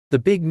The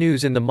big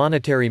news in the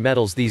monetary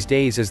metals these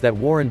days is that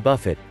Warren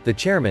Buffett, the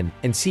chairman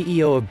and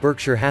CEO of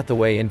Berkshire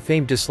Hathaway and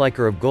famed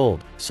disliker of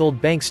gold,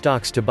 sold bank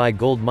stocks to buy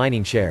gold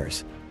mining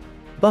shares.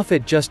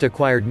 Buffett just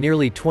acquired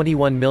nearly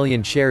 21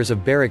 million shares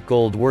of Barrick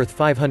Gold worth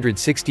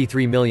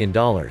 $563 million.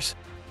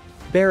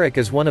 Barrick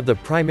is one of the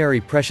primary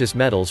precious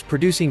metals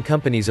producing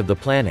companies of the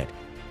planet.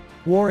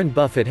 Warren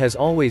Buffett has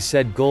always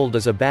said gold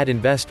is a bad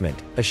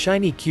investment, a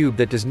shiny cube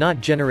that does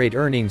not generate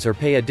earnings or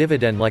pay a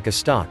dividend like a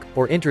stock,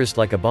 or interest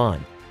like a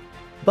bond.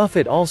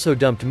 Buffett also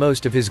dumped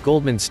most of his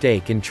Goldman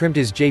stake and trimmed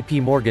his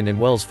JPMorgan and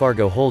Wells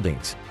Fargo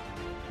holdings.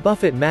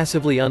 Buffett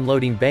massively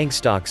unloading bank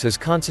stocks is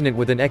consonant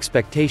with an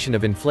expectation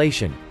of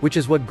inflation, which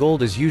is what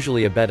gold is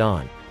usually a bet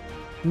on.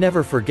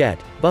 Never forget,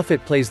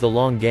 Buffett plays the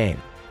long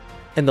game.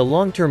 And the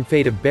long-term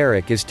fate of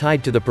Barrick is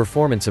tied to the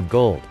performance of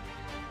gold.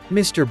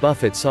 Mr.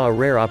 Buffett saw a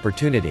rare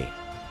opportunity.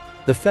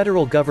 The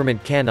federal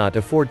government cannot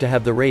afford to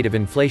have the rate of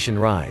inflation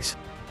rise.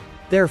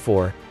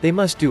 Therefore, they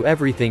must do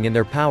everything in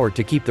their power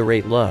to keep the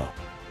rate low.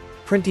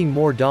 Printing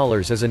more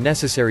dollars is a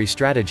necessary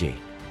strategy.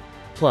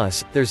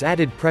 Plus, there's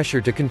added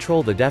pressure to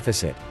control the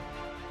deficit.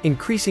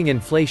 Increasing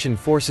inflation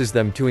forces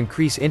them to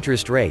increase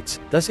interest rates,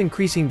 thus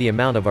increasing the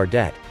amount of our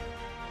debt.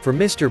 For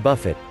Mr.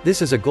 Buffett,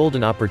 this is a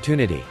golden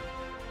opportunity.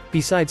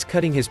 Besides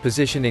cutting his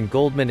position in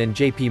Goldman and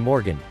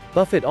JPMorgan,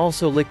 Buffett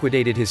also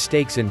liquidated his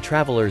stakes in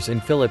Travelers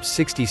and Phillips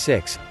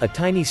 66, a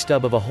tiny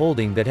stub of a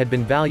holding that had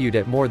been valued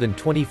at more than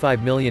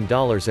 $25 million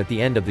at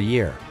the end of the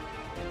year.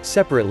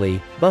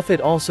 Separately,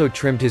 Buffett also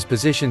trimmed his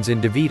positions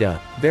in DaVita,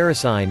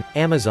 VeriSign,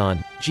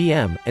 Amazon,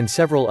 GM, and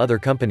several other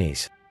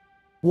companies.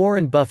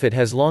 Warren Buffett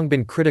has long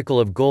been critical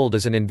of gold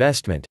as an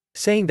investment,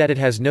 saying that it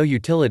has no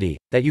utility,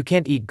 that you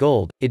can't eat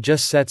gold, it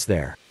just sits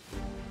there.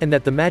 And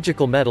that the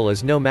magical metal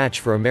is no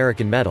match for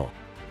American metal.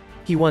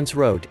 He once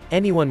wrote,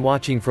 "Anyone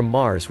watching from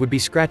Mars would be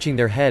scratching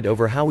their head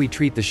over how we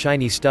treat the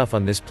shiny stuff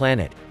on this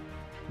planet."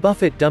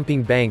 Buffett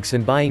dumping banks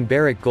and buying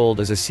Barrick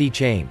Gold is a sea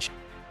change.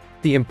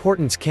 The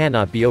importance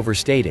cannot be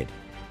overstated.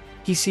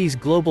 He sees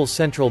global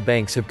central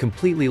banks have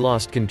completely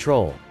lost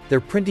control, they're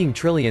printing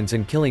trillions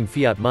and killing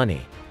fiat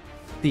money.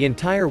 The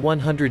entire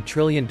 $100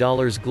 trillion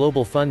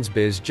global funds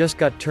biz just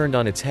got turned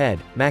on its head,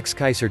 Max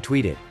Keiser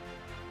tweeted.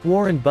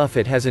 Warren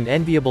Buffett has an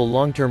enviable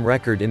long-term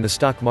record in the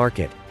stock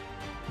market.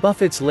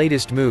 Buffett's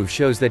latest move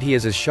shows that he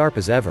is as sharp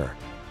as ever.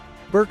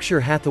 Berkshire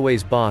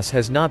Hathaway's boss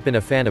has not been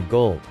a fan of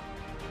gold.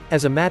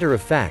 As a matter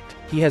of fact,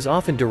 he has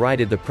often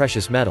derided the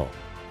precious metal.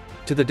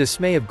 To the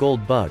dismay of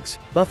gold bugs,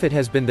 Buffett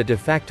has been the de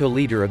facto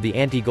leader of the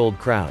anti-gold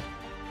crowd.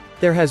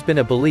 There has been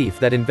a belief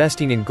that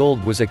investing in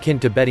gold was akin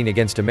to betting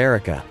against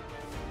America.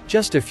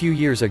 Just a few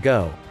years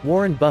ago,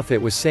 Warren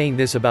Buffett was saying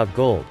this about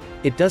gold: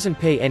 it doesn't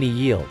pay any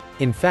yield,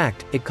 in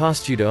fact, it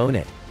costs you to own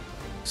it.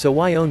 So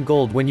why own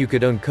gold when you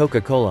could own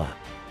Coca-Cola?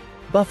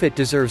 Buffett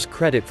deserves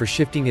credit for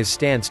shifting his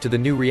stance to the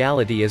new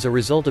reality as a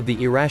result of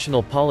the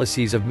irrational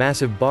policies of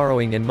massive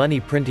borrowing and money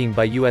printing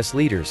by US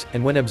leaders,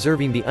 and when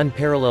observing the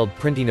unparalleled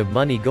printing of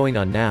money going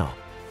on now.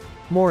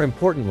 More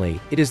importantly,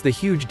 it is the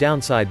huge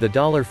downside the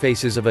dollar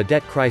faces of a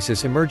debt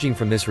crisis emerging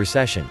from this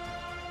recession.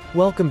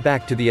 Welcome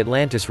back to the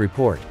Atlantis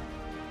Report.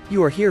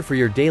 You are here for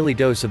your daily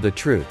dose of the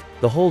truth,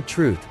 the whole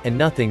truth, and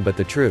nothing but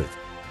the truth.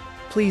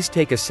 Please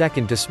take a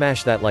second to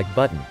smash that like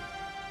button.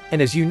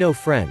 And as you know,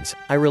 friends,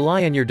 I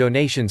rely on your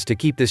donations to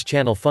keep this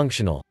channel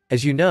functional.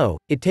 As you know,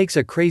 it takes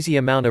a crazy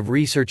amount of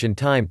research and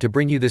time to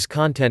bring you this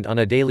content on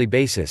a daily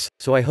basis,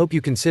 so I hope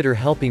you consider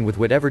helping with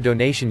whatever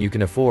donation you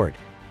can afford.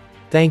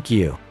 Thank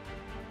you.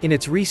 In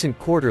its recent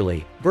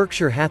quarterly,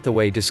 Berkshire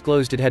Hathaway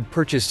disclosed it had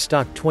purchased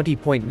stock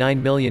 20.9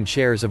 million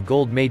shares of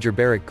gold major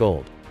Barrick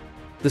Gold.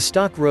 The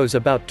stock rose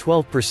about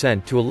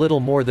 12% to a little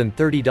more than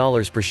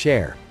 $30 per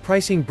share,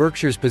 pricing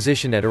Berkshire's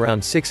position at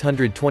around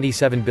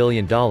 $627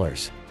 billion.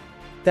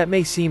 That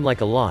may seem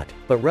like a lot,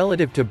 but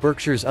relative to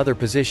Berkshire's other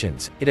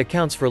positions, it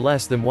accounts for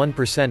less than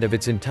 1% of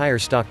its entire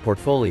stock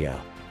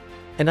portfolio.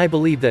 And I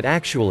believe that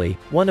actually,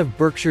 one of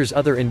Berkshire's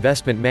other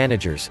investment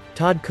managers,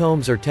 Todd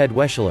Combs or Ted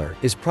Weschler,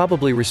 is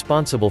probably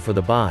responsible for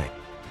the buy.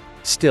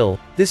 Still,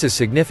 this is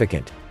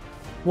significant.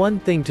 One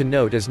thing to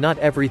note is not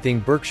everything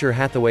Berkshire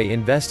Hathaway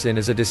invests in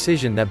is a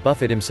decision that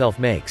Buffett himself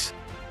makes.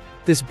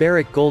 This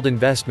Barrick Gold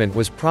investment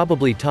was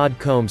probably Todd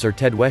Combs or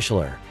Ted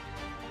Weschler.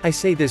 I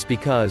say this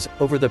because,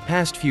 over the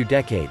past few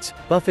decades,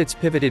 Buffett's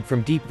pivoted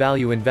from deep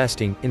value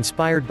investing,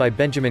 inspired by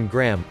Benjamin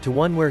Graham, to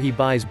one where he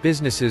buys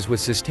businesses with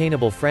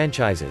sustainable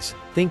franchises.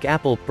 Think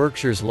Apple,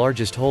 Berkshire's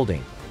largest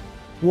holding.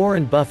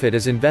 Warren Buffett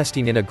is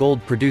investing in a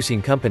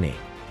gold-producing company.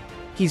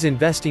 He's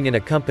investing in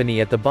a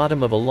company at the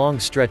bottom of a long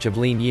stretch of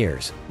lean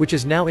years, which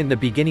is now in the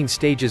beginning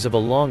stages of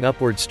a long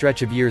upward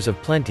stretch of years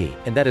of plenty,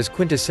 and that is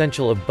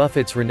quintessential of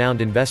Buffett's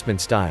renowned investment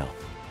style.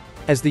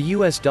 As the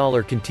US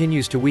dollar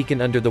continues to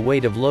weaken under the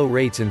weight of low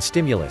rates and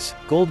stimulus,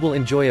 gold will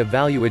enjoy a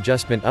value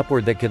adjustment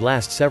upward that could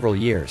last several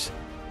years.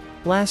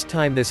 Last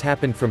time this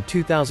happened from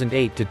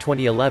 2008 to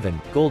 2011,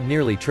 gold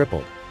nearly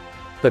tripled.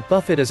 But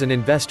Buffett is an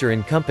investor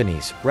in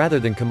companies, rather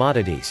than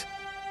commodities.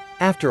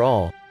 After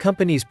all,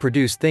 companies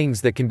produce things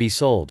that can be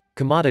sold,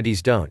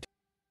 commodities don't.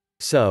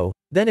 So,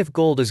 Then if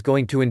gold is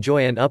going to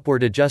enjoy an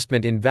upward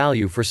adjustment in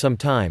value for some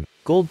time,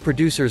 gold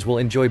producers will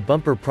enjoy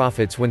bumper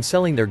profits when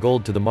selling their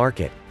gold to the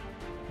market.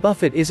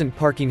 Buffett isn't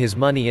parking his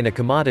money in a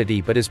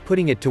commodity but is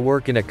putting it to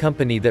work in a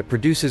company that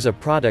produces a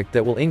product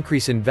that will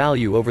increase in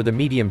value over the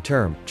medium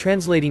term,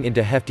 translating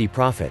into hefty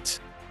profits.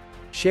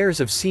 Shares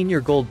of senior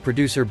gold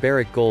producer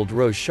Barrick Gold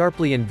rose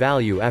sharply in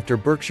value after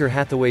Berkshire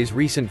Hathaway's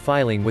recent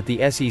filing with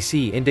the SEC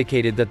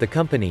indicated that the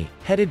company,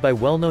 headed by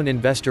well-known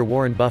investor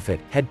Warren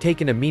Buffett, had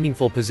taken a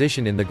meaningful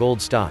position in the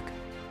gold stock.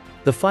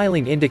 The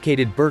filing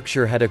indicated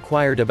Berkshire had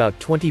acquired about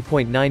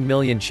 20.9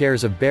 million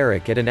shares of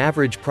Barrick at an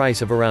average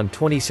price of around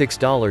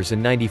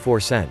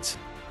 $26.94.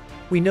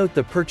 We note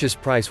the purchase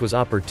price was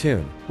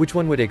opportune, which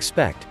one would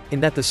expect, in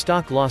that the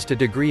stock lost a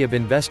degree of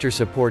investor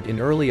support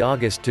in early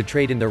August to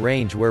trade in the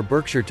range where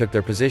Berkshire took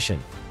their position.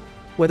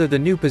 Whether the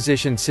new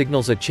position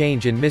signals a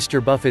change in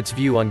Mr. Buffett's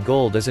view on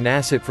gold as an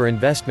asset for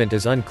investment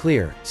is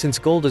unclear, since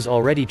gold is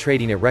already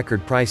trading at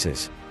record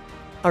prices.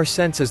 Our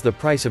sense is the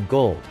price of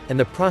gold, and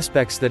the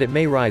prospects that it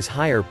may rise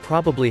higher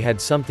probably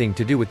had something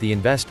to do with the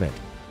investment.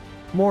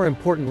 More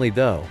importantly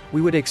though,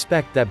 we would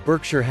expect that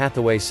Berkshire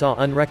Hathaway saw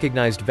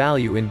unrecognized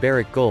value in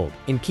Barrick Gold,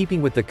 in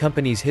keeping with the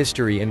company's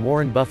history and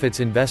Warren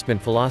Buffett's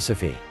investment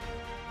philosophy.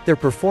 Their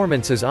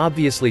performance is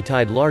obviously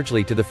tied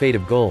largely to the fate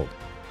of gold.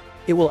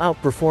 It will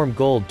outperform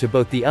gold to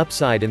both the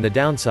upside and the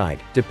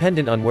downside,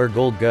 dependent on where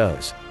gold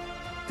goes.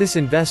 This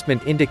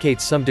investment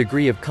indicates some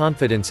degree of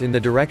confidence in the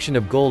direction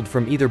of gold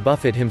from either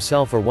Buffett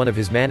himself or one of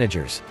his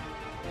managers.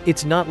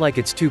 It's not like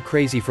it's too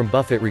crazy from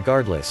Buffett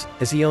regardless,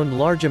 as he owned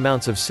large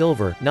amounts of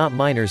silver, not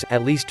miners,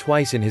 at least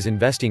twice in his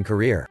investing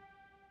career.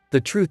 The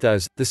truth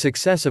is, the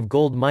success of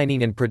gold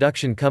mining and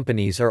production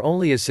companies are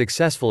only as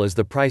successful as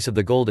the price of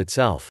the gold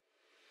itself.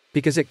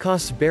 Because it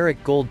costs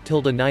Barrick Gold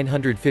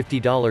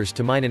 $950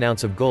 to mine an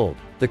ounce of gold,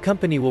 the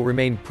company will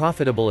remain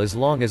profitable as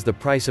long as the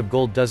price of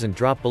gold doesn't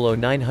drop below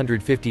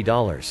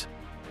 $950.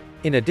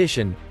 In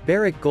addition,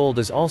 Barrick Gold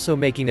is also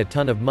making a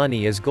ton of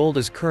money as gold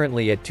is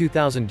currently at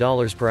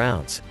 $2,000 per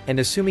ounce, and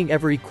assuming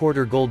every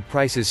quarter gold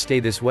prices stay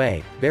this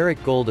way, Barrick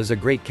Gold is a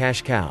great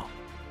cash cow.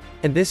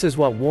 And this is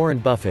what Warren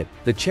Buffett,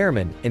 the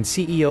chairman and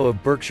CEO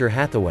of Berkshire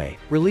Hathaway,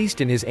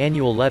 released in his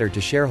annual letter to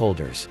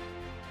shareholders.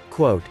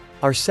 Quote,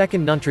 "Our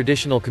second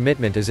non-traditional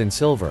commitment is in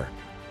silver.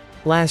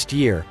 Last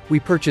year, we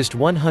purchased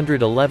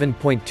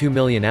 111.2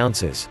 million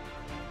ounces.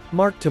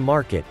 Mark to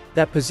market,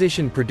 that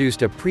position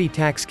produced a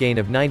pre-tax gain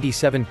of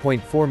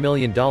 $97.4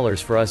 million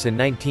for us in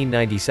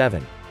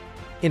 1997.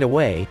 In a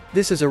way,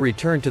 this is a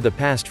return to the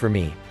past for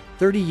me.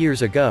 30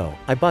 years ago,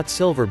 I bought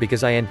silver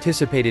because I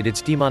anticipated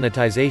its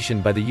demonetization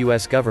by the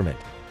US government.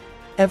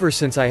 Ever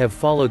since I have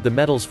followed the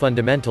metal's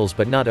fundamentals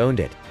but not owned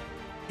it.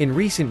 In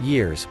recent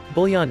years,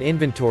 bullion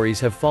inventories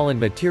have fallen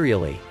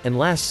materially, and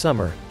last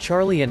summer,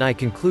 Charlie and I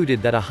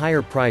concluded that a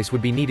higher price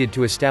would be needed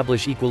to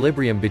establish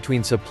equilibrium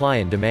between supply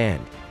and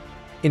demand.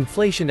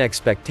 Inflation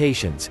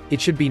expectations, it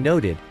should be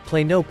noted,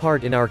 play no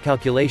part in our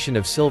calculation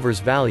of silver's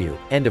value."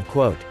 End of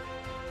quote.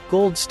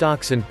 Gold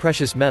stocks and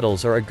precious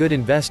metals are a good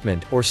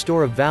investment or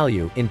store of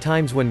value in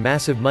times when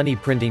massive money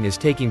printing is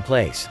taking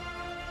place.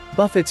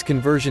 Buffett's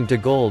conversion to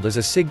gold is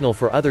a signal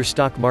for other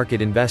stock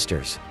market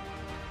investors.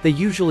 They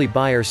usually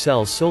buy or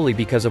sell solely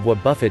because of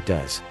what Buffett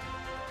does.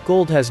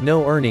 Gold has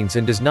no earnings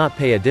and does not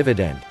pay a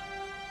dividend.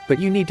 But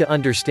you need to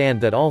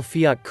understand that all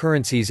fiat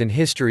currencies in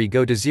history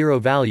go to zero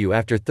value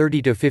after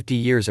 30 to 50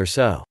 years or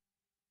so.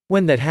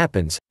 When that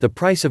happens, the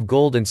price of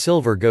gold and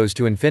silver goes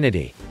to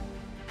infinity.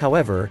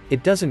 However,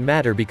 it doesn't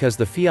matter because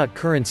the fiat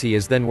currency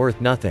is then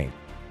worth nothing.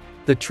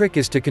 The trick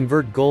is to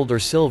convert gold or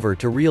silver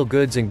to real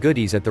goods and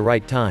goodies at the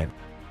right time.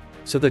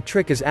 So the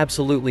trick is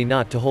absolutely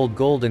not to hold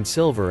gold and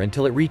silver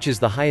until it reaches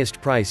the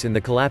highest price in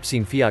the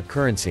collapsing fiat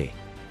currency.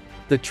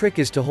 The trick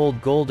is to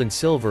hold gold and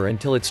silver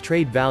until its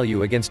trade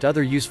value against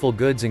other useful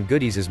goods and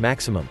goodies is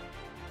maximum.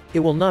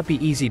 It will not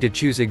be easy to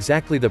choose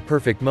exactly the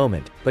perfect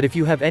moment, but if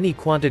you have any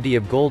quantity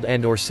of gold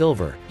and or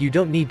silver, you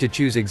don't need to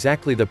choose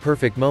exactly the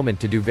perfect moment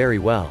to do very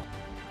well.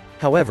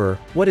 However,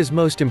 what is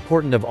most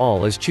important of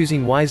all is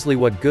choosing wisely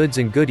what goods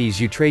and goodies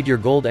you trade your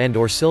gold and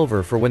or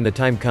silver for when the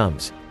time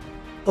comes.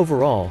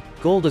 Overall,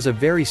 gold is a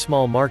very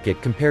small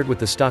market compared with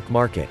the stock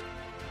market.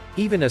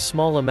 Even a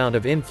small amount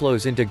of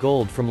inflows into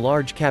gold from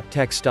large-cap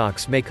tech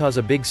stocks may cause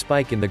a big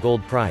spike in the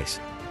gold price.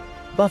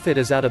 Buffett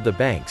is out of the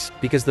banks,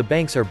 because the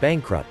banks are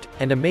bankrupt,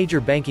 and a major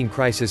banking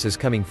crisis is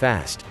coming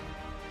fast.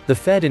 The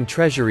Fed and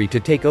Treasury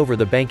to take over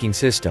the banking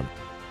system.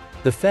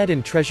 The Fed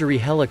and Treasury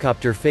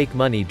helicopter fake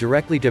money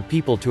directly to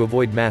people to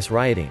avoid mass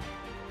rioting.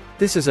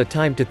 This is a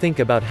time to think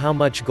about how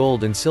much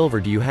gold and silver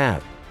do you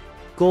have.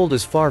 Gold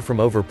is far from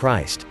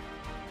overpriced.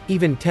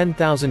 Even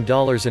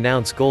 $10,000 an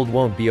ounce gold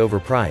won't be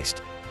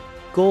overpriced.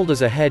 Gold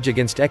is a hedge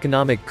against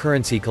economic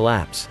currency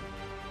collapse.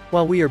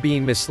 While we are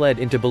being misled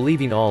into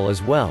believing all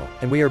is well,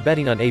 and we are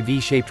betting on a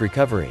V-shaped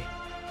recovery.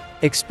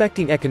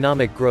 Expecting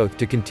economic growth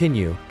to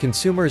continue,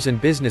 consumers and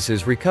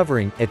businesses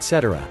recovering,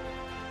 etc.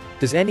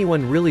 Does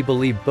anyone really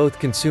believe both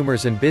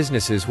consumers and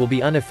businesses will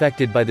be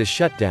unaffected by this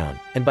shutdown,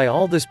 and by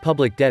all this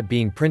public debt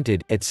being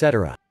printed,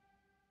 etc.?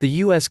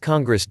 The US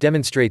Congress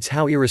demonstrates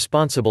how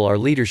irresponsible our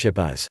leadership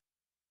is.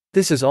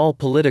 This is all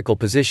political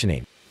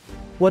positioning.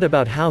 What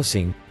about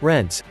housing,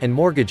 rents, and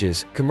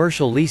mortgages,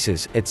 commercial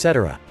leases,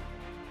 etc.?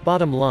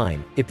 Bottom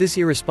line, if this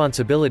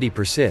irresponsibility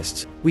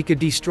persists, we could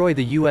destroy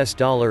the US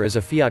dollar as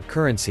a fiat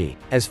currency,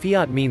 as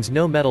fiat means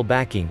no metal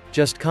backing,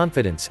 just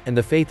confidence, and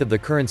the faith of the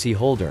currency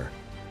holder.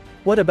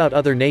 What about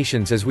other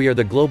nations as we are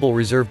the global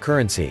reserve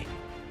currency?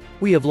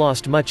 We have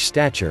lost much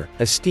stature,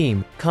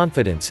 esteem,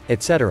 confidence,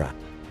 etc.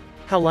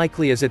 How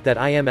likely is it that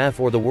IMF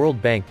or the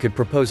World Bank could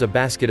propose a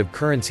basket of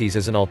currencies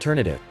as an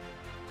alternative?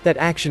 That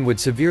action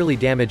would severely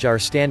damage our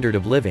standard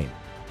of living.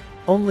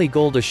 Only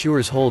gold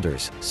assures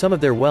holders, some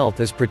of their wealth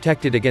is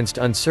protected against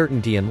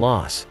uncertainty and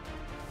loss.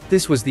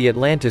 This was the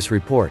Atlantis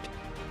Report.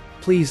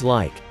 Please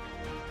like,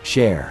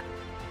 share,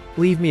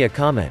 leave me a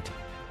comment,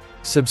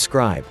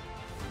 subscribe.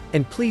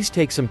 And please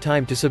take some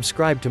time to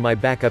subscribe to my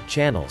backup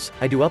channels,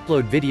 I do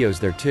upload videos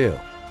there too.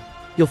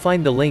 You'll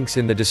find the links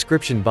in the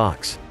description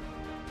box.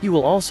 You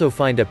will also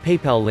find a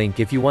PayPal link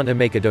if you want to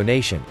make a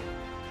donation.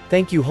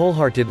 Thank you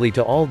wholeheartedly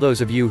to all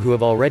those of you who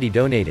have already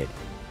donated.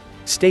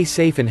 Stay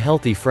safe and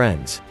healthy,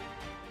 friends.